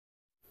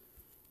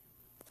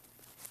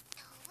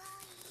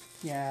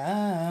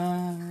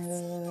Yeah,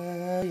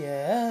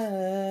 yeah,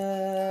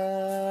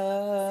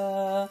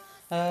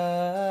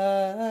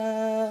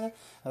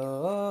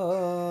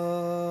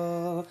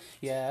 oh,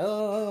 yeah,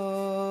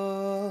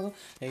 oh,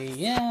 yeah,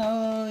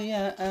 oh,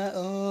 yeah,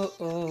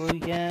 oh,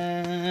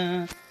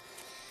 yeah.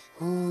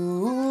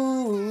 Ooh,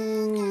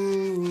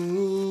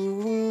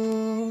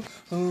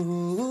 ooh,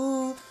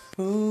 ooh,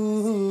 ooh,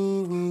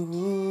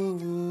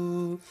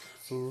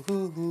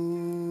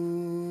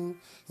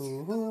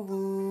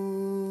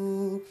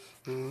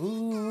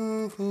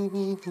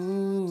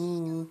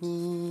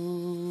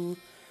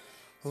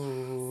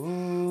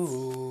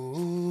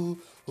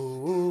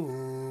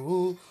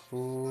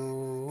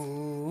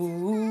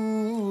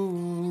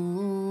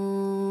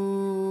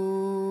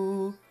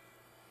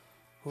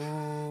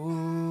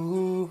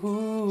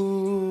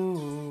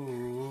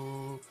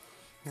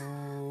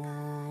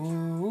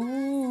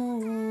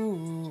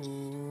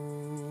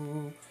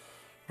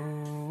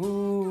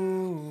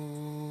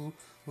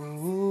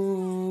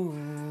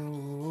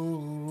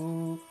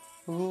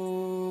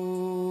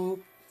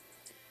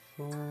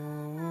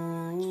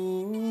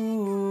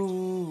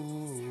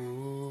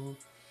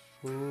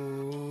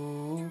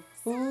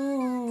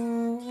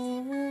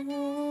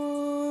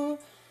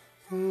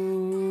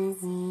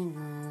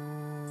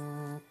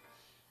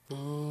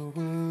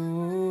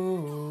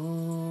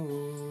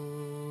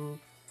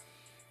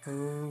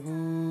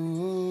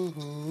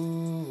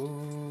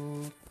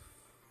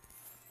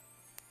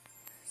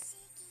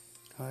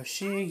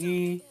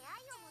 Hoshigi,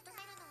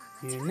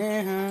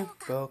 Yuneha,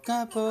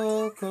 Poka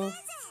Poko,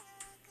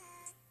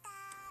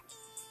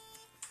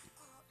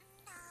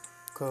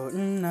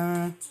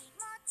 Kotna,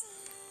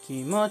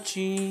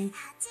 Kimochi,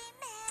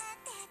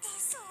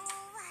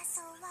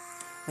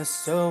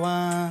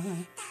 Sowa,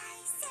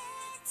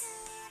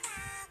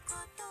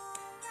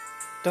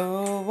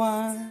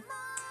 Dowa,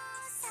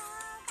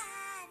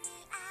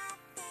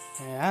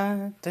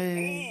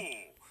 Ate.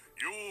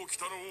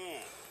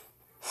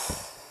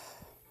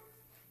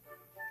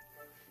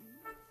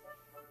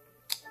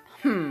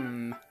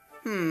 Hmm.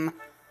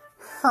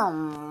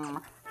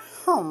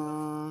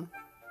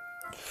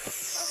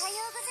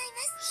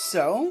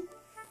 So,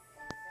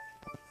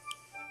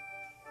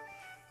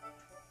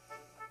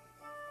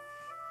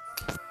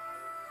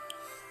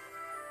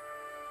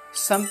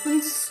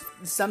 something's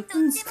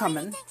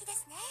coming.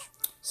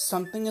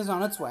 Something is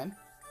on its way.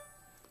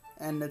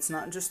 And it's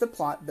not just a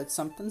plot, but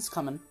something's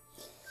coming.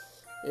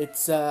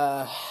 It's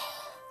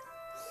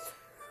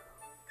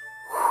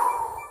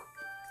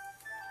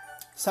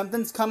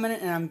something's coming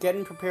and I'm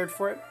getting prepared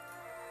for it.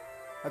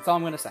 That's all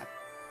I'm going to say.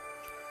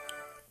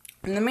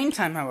 In the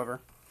meantime, however,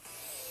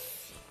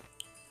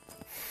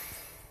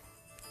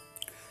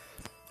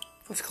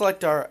 let's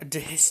collect our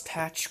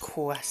dispatch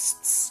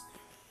quests.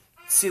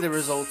 See the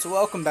results.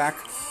 Welcome back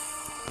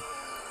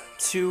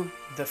to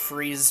the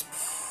Freeze.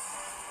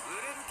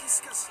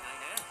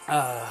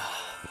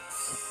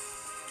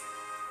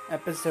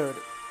 Episode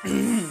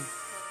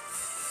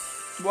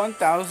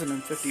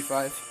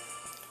 1055.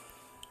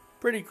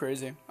 Pretty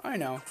crazy. I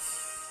know.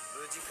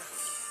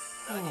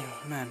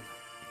 Oh, man.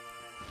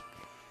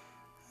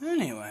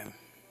 Anyway.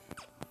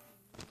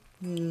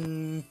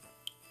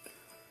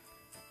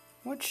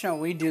 What shall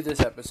we do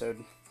this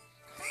episode?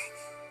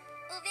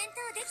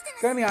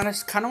 Gotta be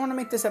honest, kind of want to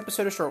make this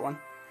episode a short one.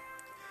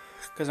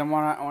 Because I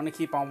want to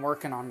keep on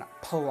working on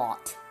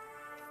plot.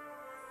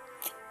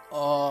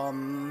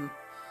 But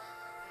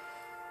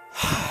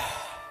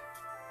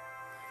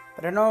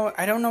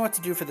I don't know what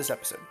to do for this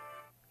episode.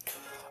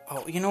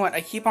 Oh, you know what?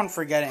 I keep on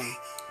forgetting.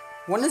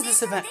 When is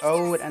this event?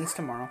 Oh, it ends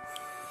tomorrow.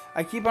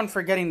 I keep on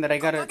forgetting that I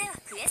gotta...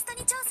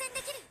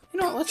 You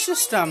know what? Let's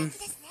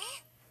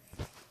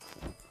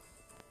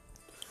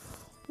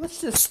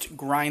just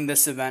grind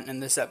this event in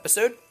this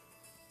episode.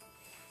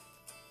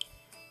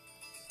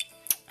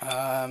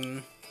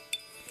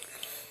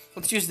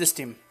 Let's use this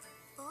team.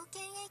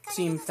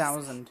 Team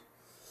 1000.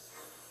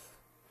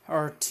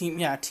 Or Team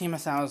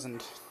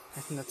 1000. I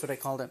think that's what I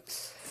called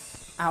it.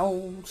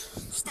 Ouch.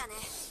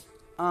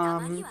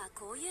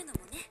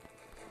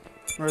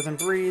 Northern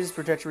Breeze,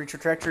 Projected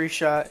Trajectory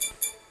Shot,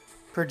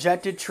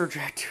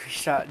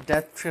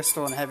 Death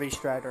Crystal, and Heavy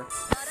Strider.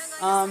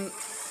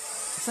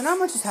 So not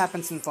much has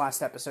happened since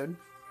last episode.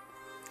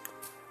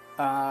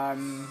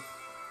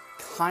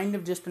 Kind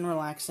of just been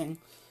relaxing.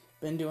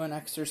 Been doing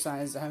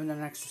exercise. I haven't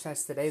done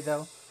exercise today,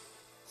 though.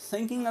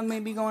 Thinking of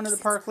maybe going to the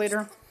park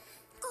later.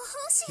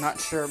 Not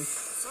sure.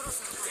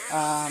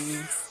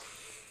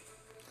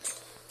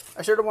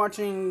 I started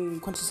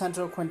watching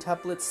Quintessential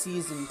Quintuplets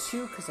Season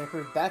 2, because I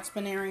heard that's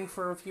been airing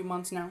for a few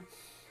months now.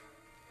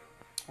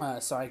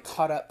 So I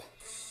caught up.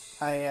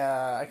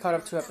 I caught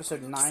up to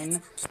episode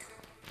 9,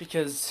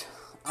 because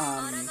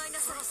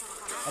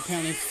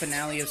apparently the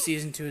finale of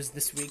Season 2 is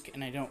this week,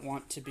 and I don't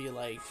want to be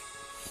like...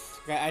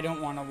 I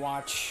don't want to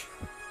watch...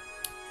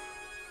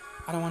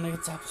 I don't want to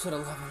get to episode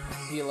 11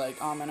 and be like,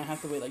 oh man, I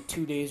have to wait like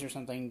 2 days or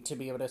something to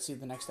be able to see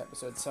the next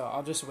episode, so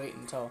I'll just wait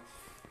until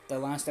the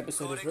last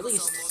episode is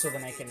released, so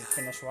then I can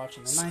finish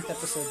watching the 9th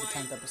episode, the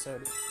 10th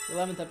episode, the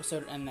 11th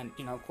episode, and then,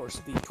 you know, of course,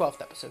 the 12th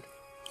episode.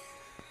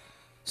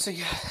 So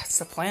yeah, that's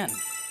the plan.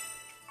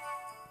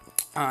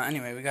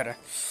 Anyway, we gotta...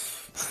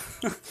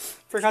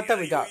 Forgot that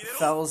we got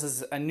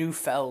a new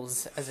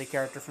Fells as a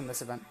character from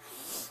this event.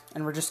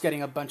 And we're just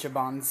getting a bunch of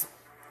bonds.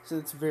 So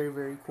it's very,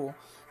 very cool.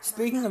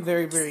 Speaking of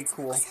very, very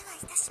cool...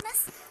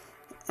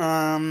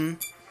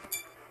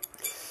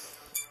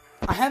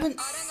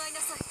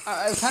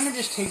 I've kind of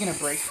just taken a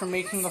break from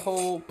making the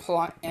whole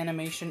plot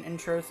animation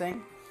intro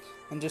thing.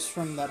 And just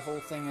from that whole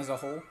thing as a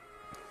whole.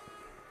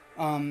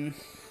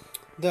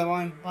 Though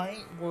I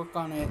might work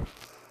on it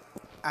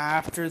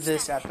after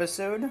this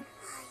episode,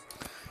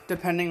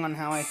 depending on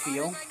how I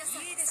feel.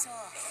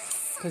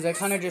 Because I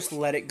kind of just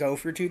let it go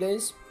for 2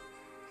 days.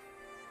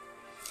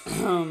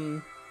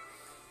 Like,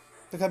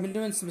 I've been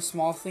doing some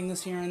small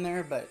things here and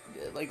there, but,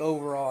 like,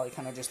 overall, I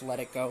kind of just let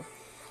it go.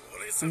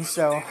 And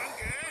so,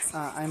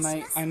 I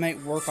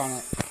might work on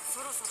it.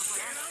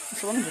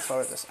 So let me just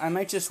lower this. I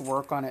might just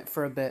work on it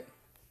for a bit.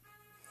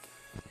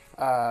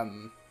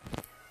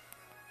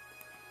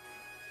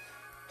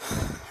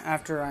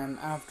 After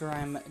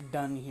I'm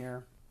done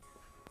here.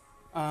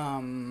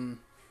 But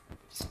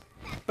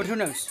who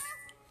knows?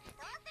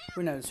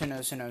 Who knows?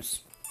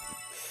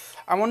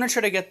 I want to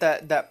try to get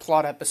that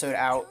plot episode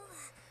out.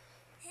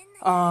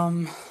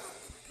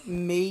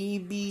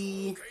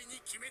 Maybe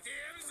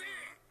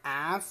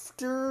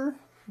after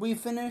we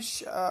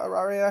finish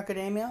Araria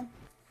Academia.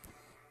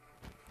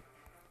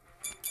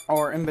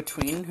 Or in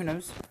between, who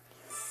knows?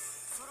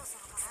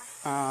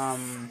 Yeah,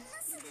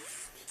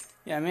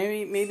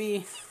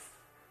 maybe...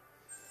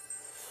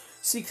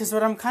 See, because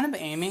what I'm kind of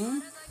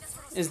aiming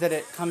is that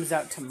it comes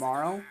out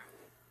tomorrow,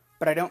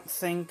 but I don't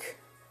think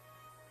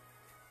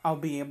I'll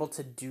be able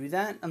to do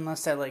that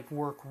unless I, like,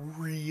 work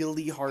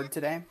really hard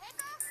today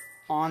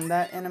on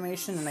that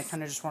animation, and I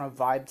kind of just want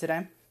to vibe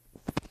today.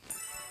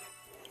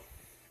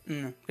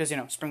 Because, you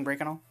know, spring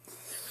break and all.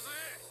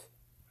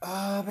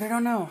 But I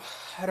don't know.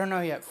 I don't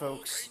know yet,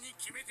 folks.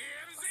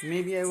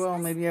 Maybe I will,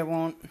 maybe I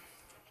won't.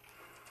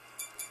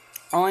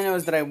 All I know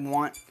is that I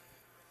want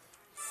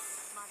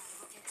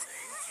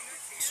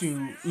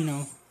to, you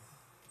know,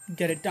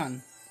 get it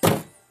done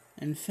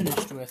and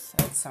finished with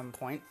at some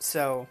point.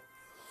 So,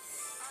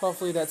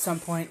 hopefully that some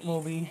point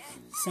will be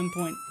some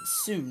point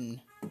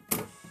soon.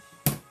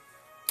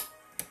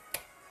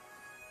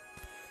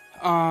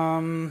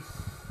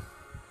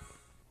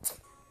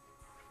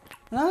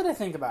 Now that I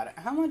think about it,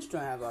 how much do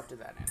I have left of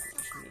that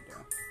animation to do?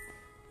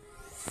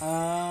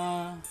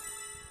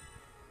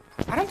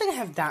 I don't think I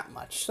have that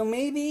much. So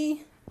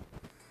maybe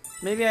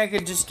I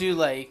could just do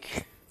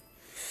like,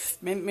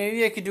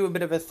 maybe I could do a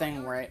bit of a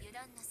thing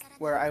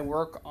where I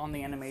work on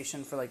the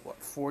animation for like,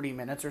 what, 40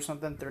 minutes or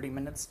something, 30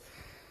 minutes.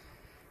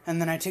 And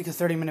then I take a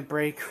 30-minute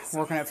break,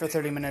 work on it for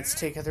 30 minutes,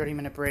 take a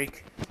 30-minute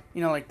break,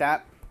 you know, like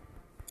that.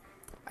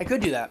 I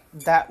could do that.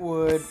 That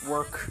would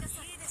work.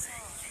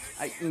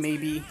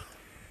 Maybe.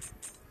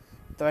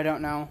 Though I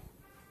don't know.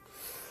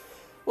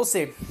 We'll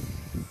see.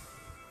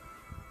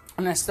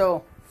 And I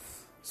still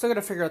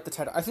gotta figure out the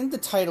title. I think the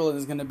title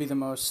is gonna be the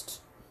most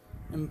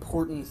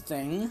important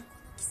thing.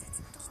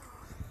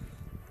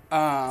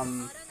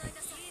 But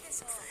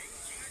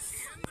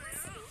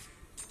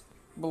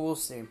we'll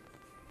see.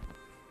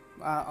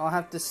 I'll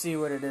have to see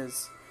what it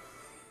is.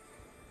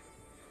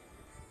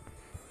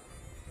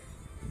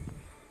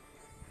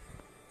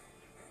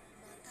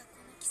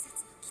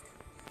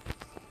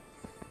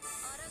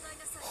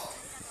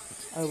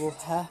 I will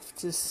have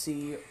to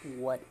see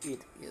what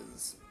it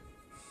is.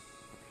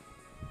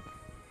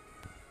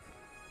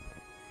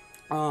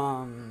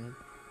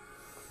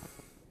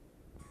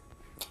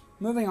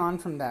 Moving on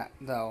from that,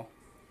 though.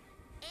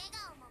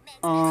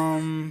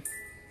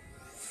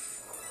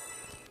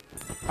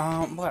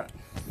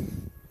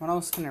 What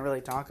else can I really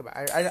talk about?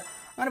 I'm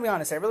gonna be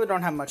honest, I really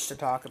don't have much to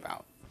talk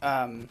about.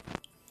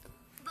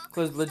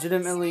 Because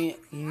legitimately,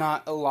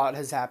 not a lot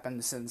has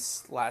happened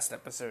since last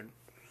episode.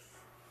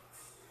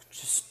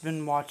 Just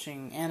been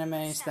watching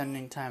anime,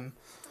 spending time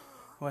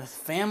with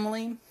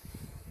family.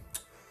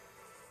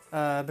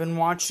 Been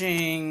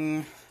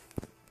watching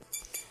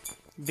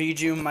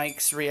Biju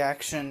Mike's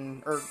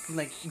reaction, or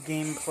like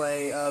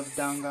gameplay of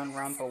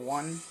Danganronpa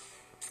 1.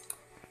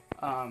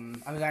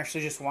 I was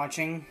actually just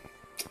watching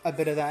a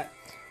bit of that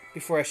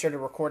before I started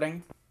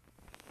recording.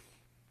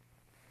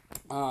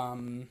 So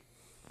I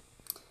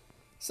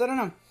don't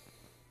know.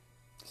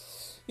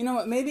 You know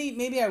what?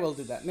 Maybe I will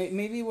do that.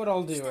 Maybe what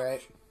I'll do,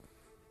 right?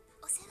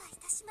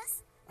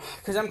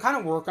 Because I'm kind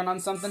of working on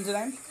something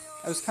today.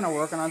 I was kind of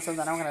working on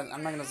something.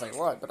 I'm not gonna say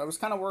what, but I was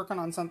kind of working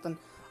on something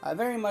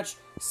very much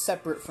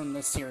separate from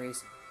this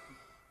series.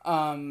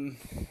 And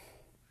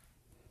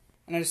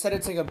I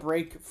decided to take a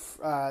break.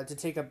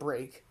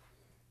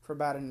 For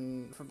about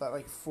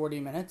like 40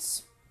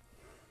 minutes.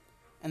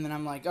 And then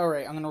I'm like, all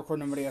right, I'm gonna record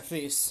To Memoria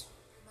Freese.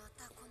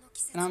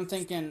 And I'm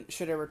thinking,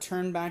 should I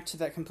return back to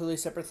that completely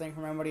separate thing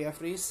from To Memoria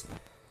Freese?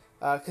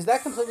 Because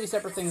that completely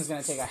separate thing is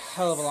gonna take a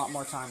hell of a lot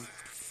more time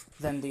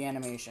than the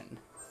animation.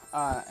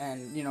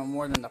 and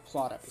more than the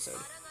plot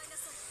episode.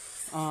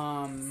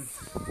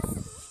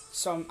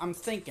 So I'm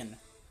thinking,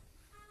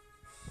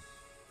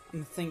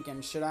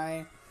 should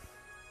I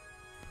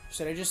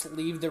just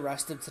leave the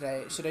rest of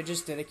today? Should I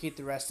just dedicate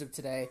the rest of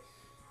today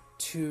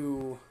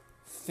to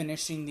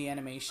finishing the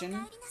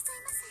animation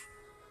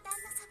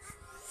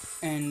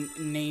and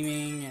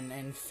naming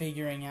and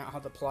figuring out how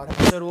the plot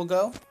episode will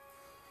go,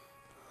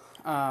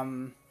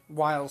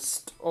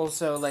 whilst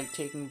also like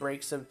taking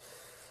breaks of,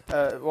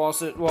 while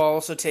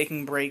also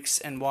taking breaks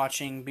and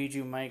watching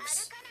Bijou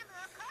Mike's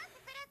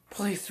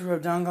playthrough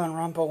of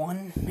Danganronpa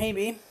 1?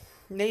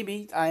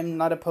 Maybe. I'm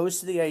not opposed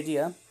to the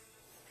idea.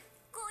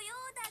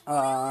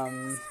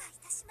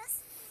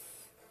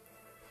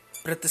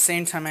 But at the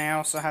same time, I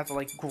also have to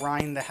like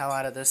grind the hell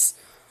out of this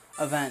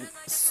event.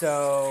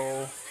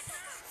 So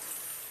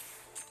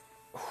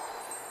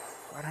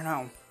I don't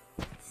know.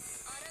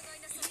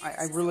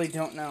 I really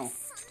don't know.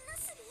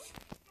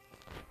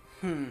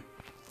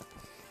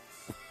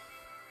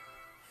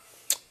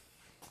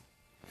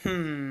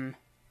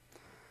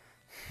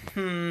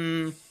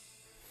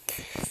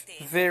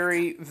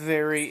 Very,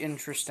 very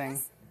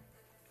interesting.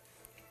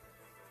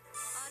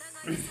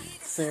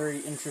 Very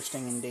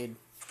interesting indeed.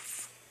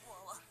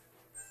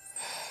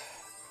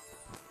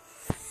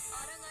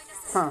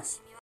 Huh.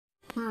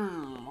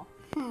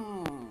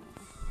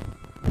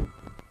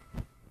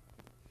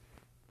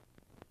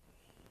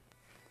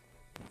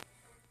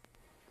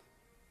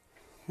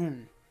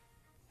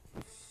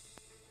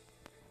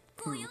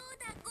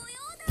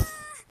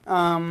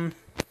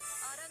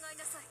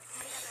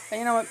 And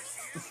you know what?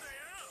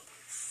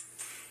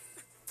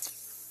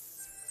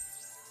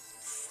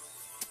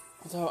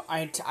 So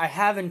I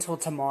have until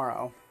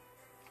tomorrow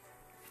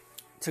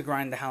to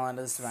grind the hell out of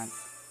this event.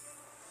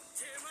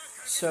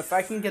 So if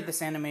I can get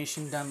this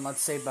animation done,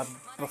 let's say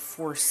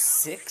before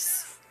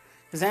 6,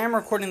 because I am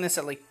recording this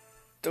at like,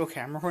 okay,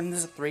 I'm recording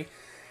this at 3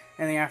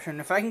 in the afternoon.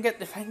 If I can get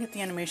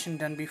the animation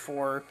done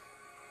before,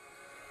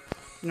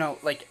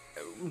 like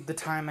the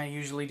time I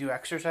usually do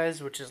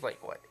exercise, which is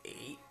like what,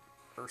 8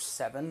 or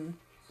 7,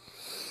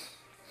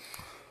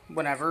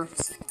 whatever,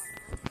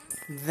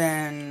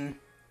 then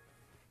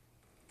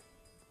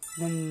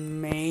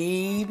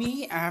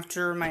maybe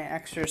after my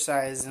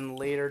exercise and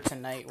later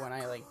tonight when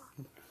I like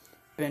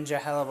binge a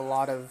hell of a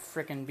lot of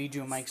frickin'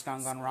 Bijou Mike's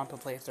Danganronpa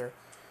playthrough,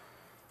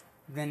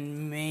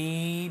 then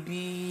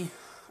maybe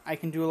I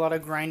can do a lot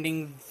of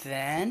grinding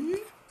then?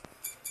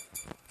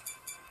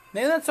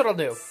 Maybe that's what I'll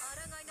do.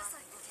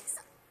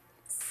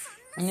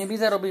 Maybe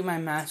that'll be my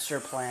master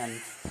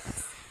plan.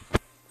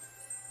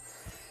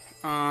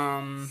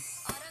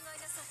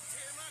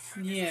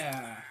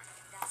 Yeah.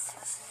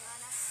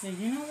 Yeah,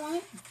 you know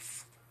what?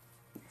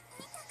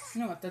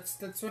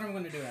 That's what I'm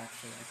gonna do,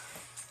 actually.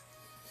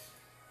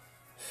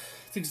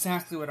 That's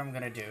exactly what I'm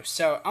gonna do.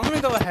 So, I'm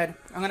gonna go ahead.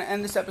 I'm gonna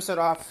end this episode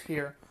off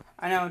here.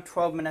 I know,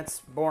 12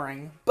 minutes,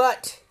 boring.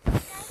 But,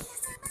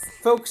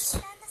 folks,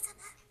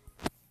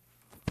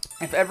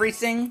 if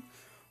everything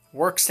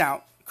works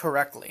out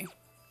correctly,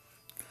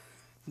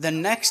 the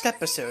next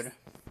episode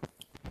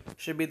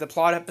should be the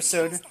plot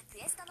episode,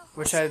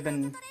 which I've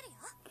been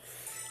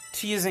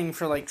teasing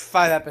for like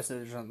 5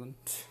 episodes or something.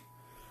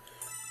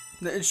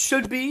 It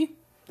should be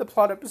the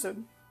plot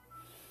episode.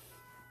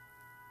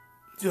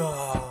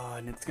 Oh,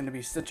 and it's gonna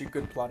be such a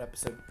good plot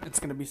episode. It's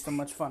gonna be so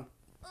much fun.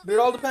 But it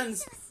all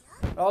depends.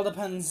 It all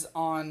depends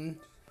on.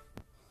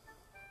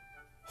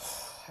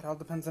 It all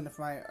depends on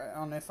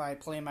if I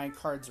play my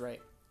cards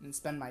right and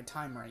spend my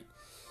time right.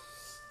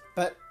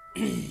 But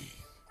we'll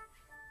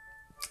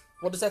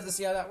just have to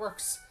see how that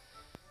works.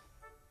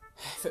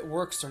 If it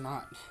works or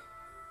not.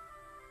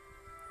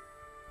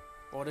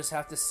 We'll just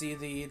have to see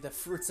the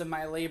fruits of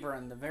my labor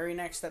in the very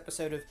next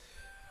episode of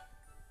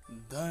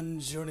To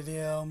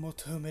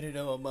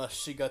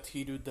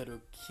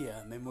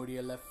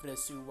Memoria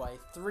Freese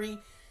Y3,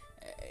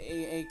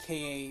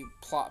 aka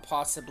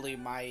possibly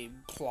my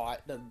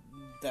plot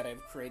that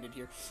I've created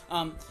here.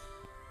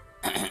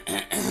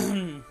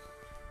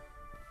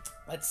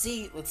 Let's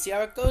see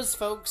how it goes,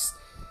 folks.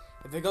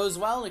 If it goes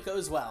well, it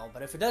goes well.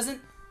 But if it doesn't,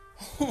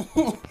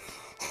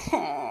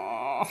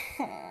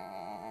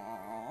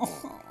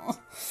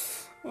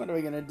 what are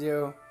we gonna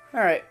do?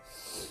 Alright.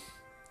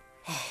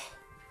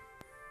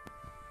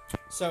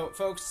 So,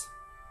 folks,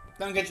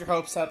 don't get your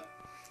hopes up.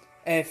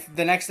 If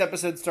the next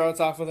episode starts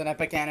off with an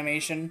epic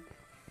animation,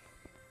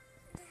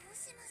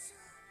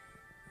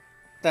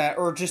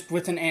 or just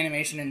with an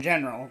animation in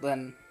general,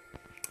 then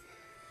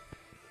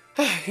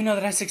you know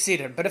that I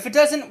succeeded. But if it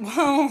doesn't,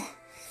 well,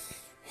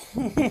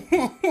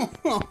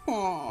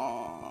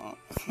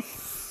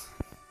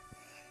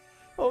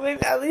 well,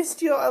 maybe at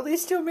least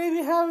you'll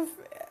maybe have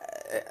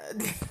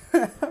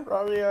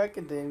probably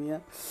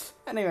Academia.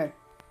 Anyway,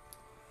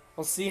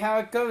 we'll see how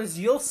it goes.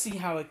 You'll see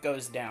how it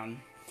goes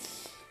down.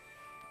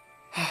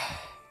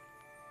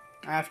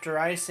 After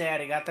I say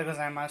arigato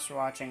gozaimasu for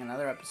watching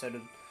another episode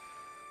of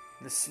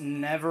this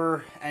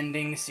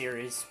never-ending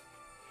series.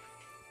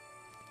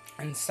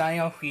 And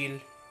sayonara.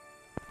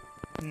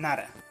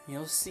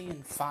 You'll see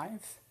in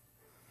 5,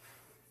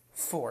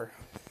 4,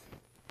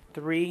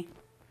 3,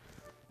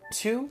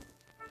 2,